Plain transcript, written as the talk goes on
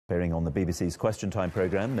Appearing on the BBC's Question Time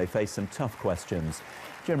programme, they face some tough questions.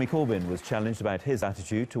 Jeremy Corbyn was challenged about his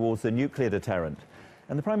attitude towards the nuclear deterrent,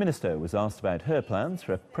 and the Prime Minister was asked about her plans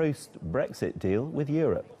for a post-Brexit deal with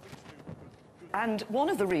Europe. And one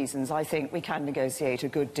of the reasons I think we can negotiate a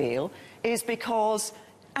good deal is because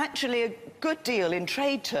actually a good deal in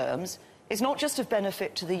trade terms is not just of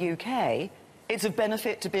benefit to the UK, it's of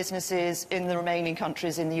benefit to businesses in the remaining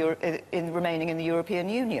countries remaining in the European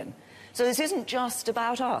Union. So this isn't just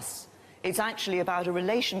about us. It's actually about a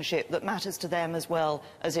relationship that matters to them as well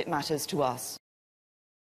as it matters to us.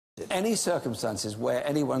 Any circumstances where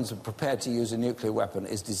anyone's prepared to use a nuclear weapon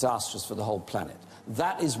is disastrous for the whole planet.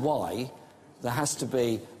 That is why there has to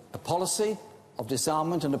be a policy of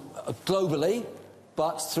disarmament and globally,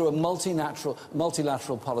 but through a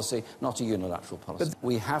multilateral policy, not a unilateral policy. But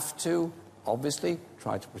we have to, obviously,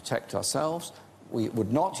 try to protect ourselves. We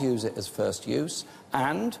would not use it as first use,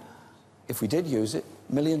 and if we did use it,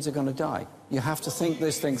 millions are going to die. You have to think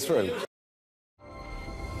this thing through.